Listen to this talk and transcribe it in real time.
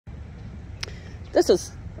This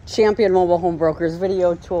is Champion Mobile Home Brokers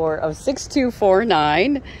video tour of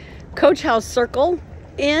 6249 Coach House Circle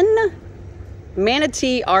in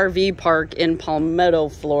Manatee RV Park in Palmetto,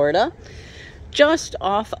 Florida. Just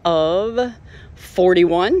off of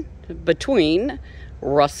 41 between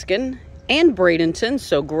Ruskin and Bradenton,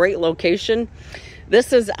 so great location.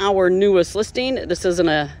 This is our newest listing. This is in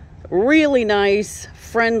a really nice,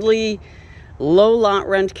 friendly, low lot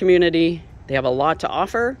rent community. They have a lot to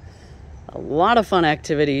offer, a lot of fun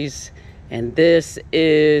activities, and this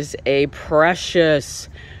is a precious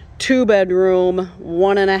 2-bedroom,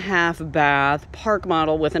 1.5 bath park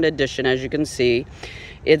model with an addition. As you can see,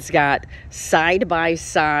 it's got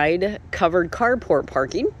side-by-side covered carport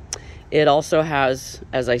parking. It also has,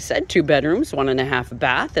 as I said, 2 bedrooms, 1.5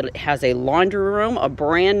 bath. It has a laundry room, a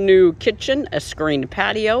brand new kitchen, a screened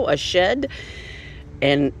patio, a shed,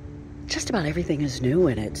 and just about everything is new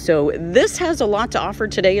in it. So this has a lot to offer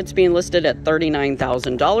today. It's being listed at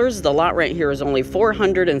 $39,000. The lot rent here is only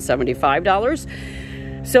 $475.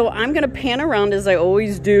 So I'm going to pan around as I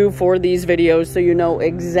always do for these videos so you know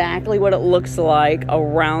exactly what it looks like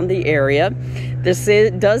around the area. This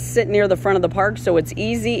does sit near the front of the park, so it's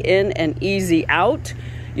easy in and easy out.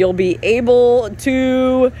 You'll be able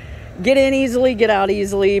to get in easily, get out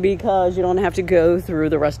easily, because you don't have to go through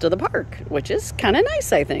the rest of the park, which is kind of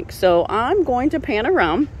nice, I think. So I'm going to pan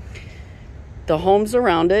around the homes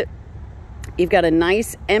around it. You've got a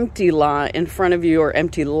nice empty lot in front of you, or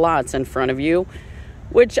empty lots in front of you,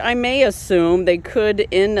 which I may assume they could,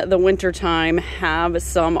 in the wintertime, have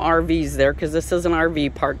some RVs there, because this is an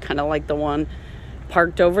RV park, kind of like the one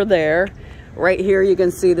parked over there. Right here, you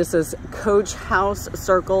can see this is Coach House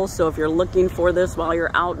Circle. So if you're looking for this while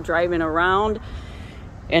you're out driving around,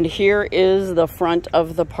 and here is the front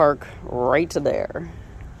of the park right there.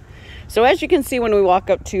 So as you can see when we walk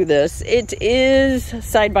up to this, it is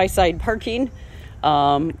side-by-side parking.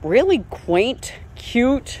 Really quaint,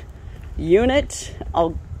 cute unit.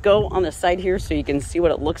 I'll go on the side here so you can see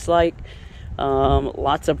what it looks like.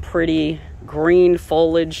 Lots of pretty green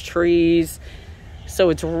foliage, trees. So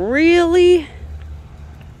it's really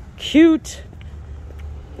cute.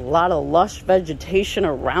 A lot of lush vegetation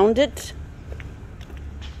around it.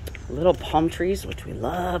 Little palm trees, which we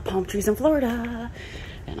love palm trees in Florida.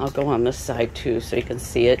 And I'll go on this side too so you can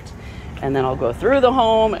see it. And then I'll go through the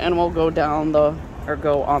home and we'll go down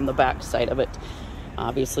go on the back side of it.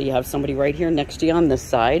 Obviously you have somebody right here next to you on this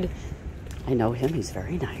side. I know him, he's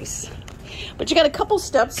very nice. But you got a couple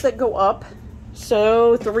steps that go up.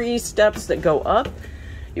 So 3 steps that go up.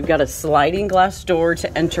 You've got a sliding glass door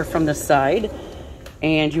to enter from the side,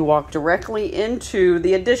 and you walk directly into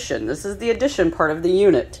the addition. This is the addition part of the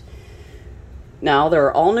unit. Now, there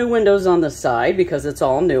are all new windows on the side because it's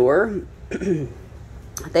all newer.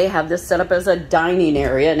 They have this set up as a dining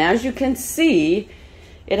area, and as you can see,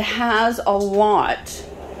 it has a lot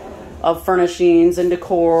of furnishings and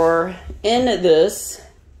decor in this,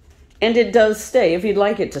 and it does stay if you'd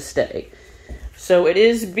like it to stay. So it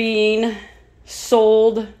is being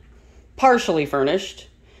sold partially furnished.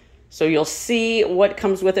 So you'll see what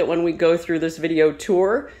comes with it when we go through this video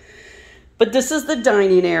tour. But this is the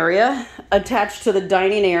dining area. Attached to the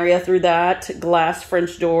dining area through that glass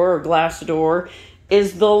French door or glass door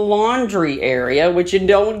is the laundry area, which you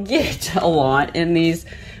don't get a lot in these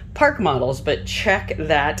park models, but check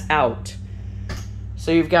that out. So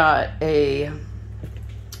you've got a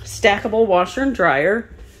stackable washer and dryer,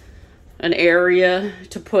 an area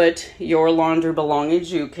to put your laundry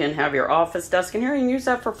belongings. You can have your office desk in here and use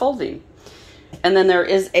that for folding. And then there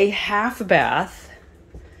is a half bath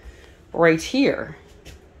right here.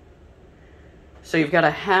 So you've got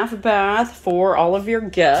a half bath for all of your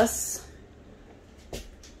guests.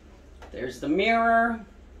 There's the mirror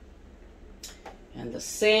and the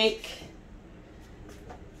sink.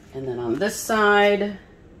 And then on this side,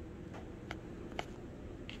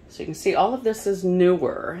 so you can see all of this is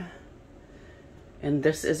newer. And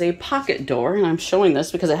this is a pocket door, and I'm showing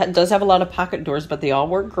this because it does have a lot of pocket doors, but they all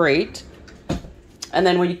work great. And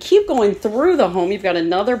then when you keep going through the home, you've got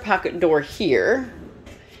another pocket door here.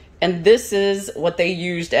 And this is what they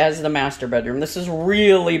used as the master bedroom. This is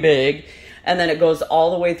really big. And then it goes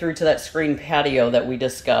all the way through to that screened patio that we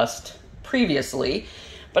discussed previously.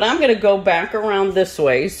 But I'm going to go back around this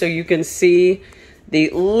way so you can see the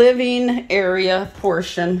living area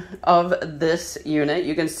portion of this unit.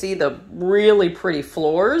 You can see the really pretty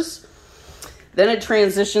floors. Then it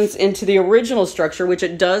transitions into the original structure, which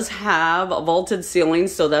it does have a vaulted ceiling,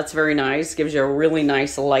 so that's very nice. Gives you a really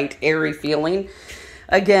nice, light, airy feeling.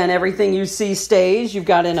 Again, everything you see stays. You've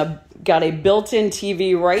got a built-in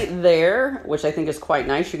TV right there, which I think is quite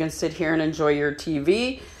nice. You can sit here and enjoy your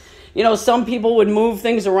TV. You know, some people would move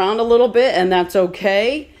things around a little bit, and that's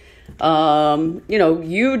okay. You know,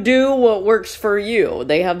 you do what works for you.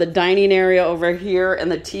 They have the dining area over here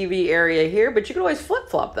and the TV area here, but you can always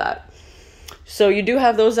flip-flop that. So you do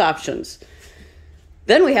have those options.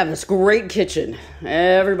 Then we have this great kitchen.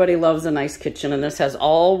 Everybody loves a nice kitchen, and this has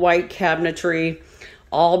all white cabinetry,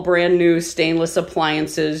 all brand new stainless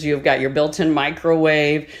appliances. You've got your built-in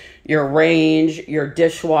microwave, your range, your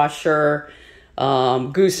dishwasher,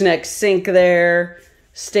 gooseneck sink there,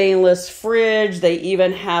 stainless fridge. They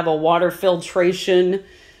even have a water filtration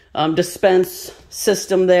dispense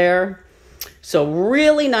system there. So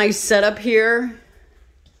really nice setup here.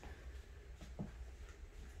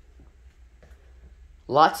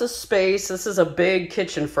 Lots of space. This is a big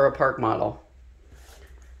kitchen for a park model.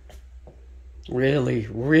 Really,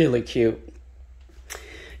 really cute.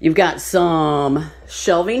 You've got some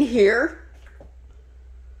shelving here.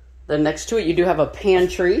 Then next to it, you do have a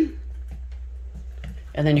pantry.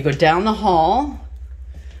 And then you go down the hall.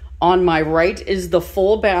 On my right is the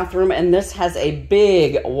full bathroom, and this has a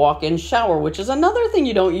big walk-in shower, which is another thing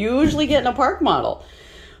you don't usually get in a park model.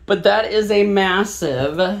 But that is a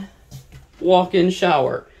massive walk-in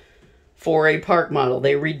shower for a park model.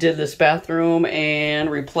 They redid this bathroom and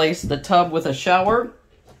replaced the tub with a shower.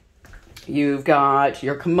 You've got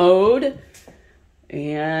your commode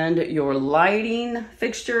and your lighting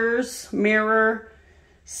fixtures, mirror,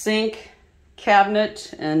 sink,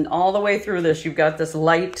 cabinet, and all the way through this you've got this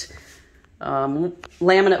light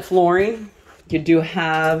laminate flooring. You do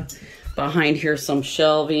have behind here some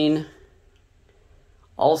shelving.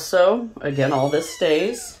 Also, again, all this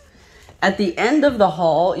stays. At the end of the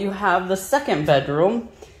hall, you have the second bedroom.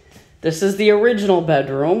 This is the original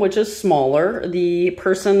bedroom, which is smaller. The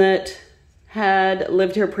person that had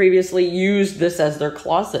lived here previously used this as their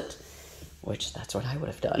closet, which that's what I would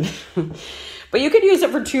have done. But you could use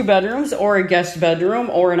it for 2 bedrooms or a guest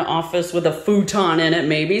bedroom or an office with a futon in it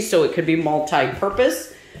maybe, so it could be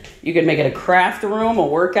multi-purpose. You could make it a craft room, a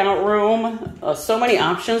workout room, so many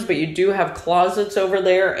options, but you do have closets over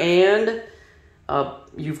there, and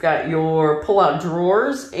you've got your pull-out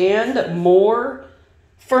drawers and more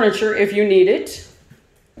furniture if you need it.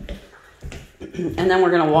 And then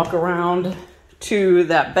we're going to walk around to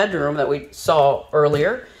that bedroom that we saw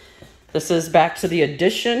earlier. This is back to the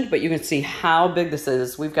addition, but you can see how big this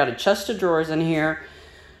is. We've got a chest of drawers in here,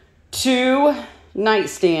 2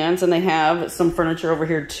 nightstands, and they have some furniture over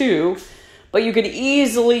here too. But you could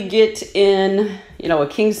easily get in, you know, a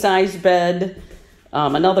king-size bed,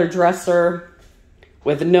 another dresser,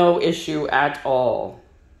 with no issue at all.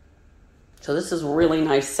 So this is really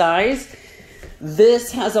nice size.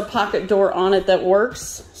 This has a pocket door on it that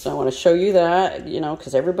works. So I want to show you that, you know,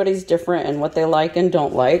 because everybody's different and what they like and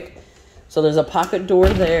don't like. So there's a pocket door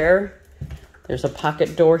there. There's a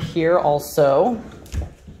pocket door here also.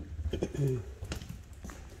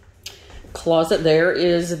 Closet there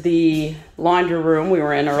is the laundry room we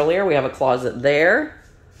were in earlier. We have a closet there.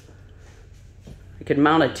 You could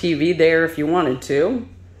mount a TV there if you wanted to.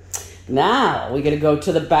 Now we got to go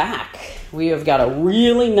to the back. We have got a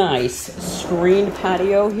really nice screened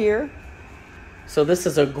patio here. So this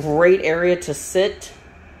is a great area to sit,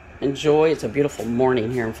 enjoy. It's a beautiful morning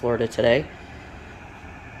here in Florida today.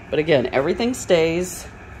 But again, everything stays.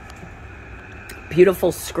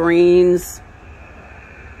 Beautiful screens.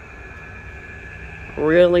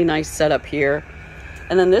 Really nice setup here.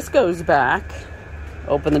 And then this goes back.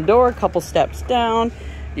 Open the door, a couple steps down.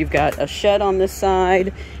 You've got a shed on this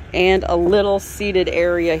side and a little seated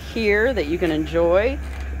area here that you can enjoy.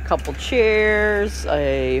 A couple chairs,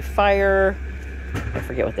 a fire. I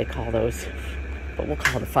forget what they call those, but we'll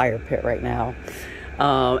call it a fire pit right now.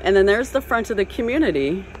 And then there's the front of the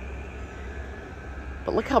community.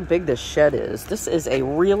 But look how big this shed is. This is a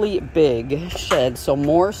really big shed, so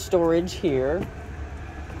more storage here.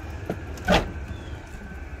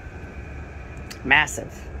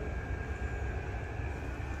 Massive.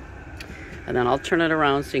 And then I'll turn it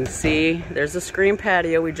around so you can see there's a screen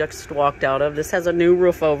patio we just walked out of. This has a new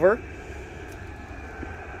roof over.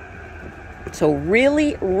 So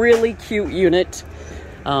really, really cute unit.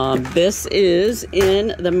 This is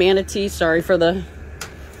in the Manatee. Sorry for the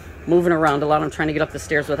moving around a lot. I'm trying to get up the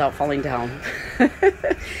stairs without falling down.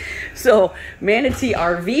 So Manatee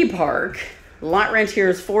RV Park. Lot rent here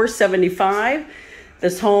is $475.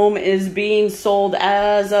 This home is being sold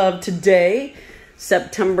as of today,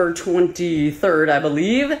 September 23rd, I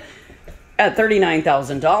believe, at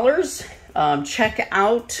 $39,000. Check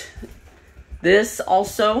out this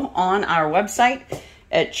also on our website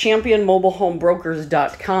at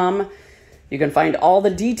championmobilehomebrokers.com. You can find all the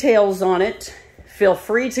details on it. Feel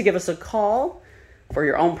free to give us a call for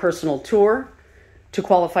your own personal tour. To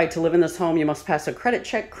qualify to live in this home, you must pass a credit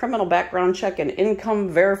check, criminal background check, and income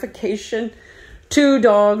verification. 2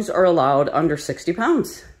 dogs are allowed under 60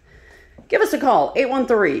 pounds. Give us a call,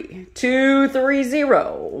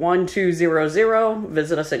 813-230-1200.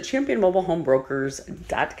 Visit us at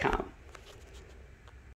championmobilehomebrokers.com.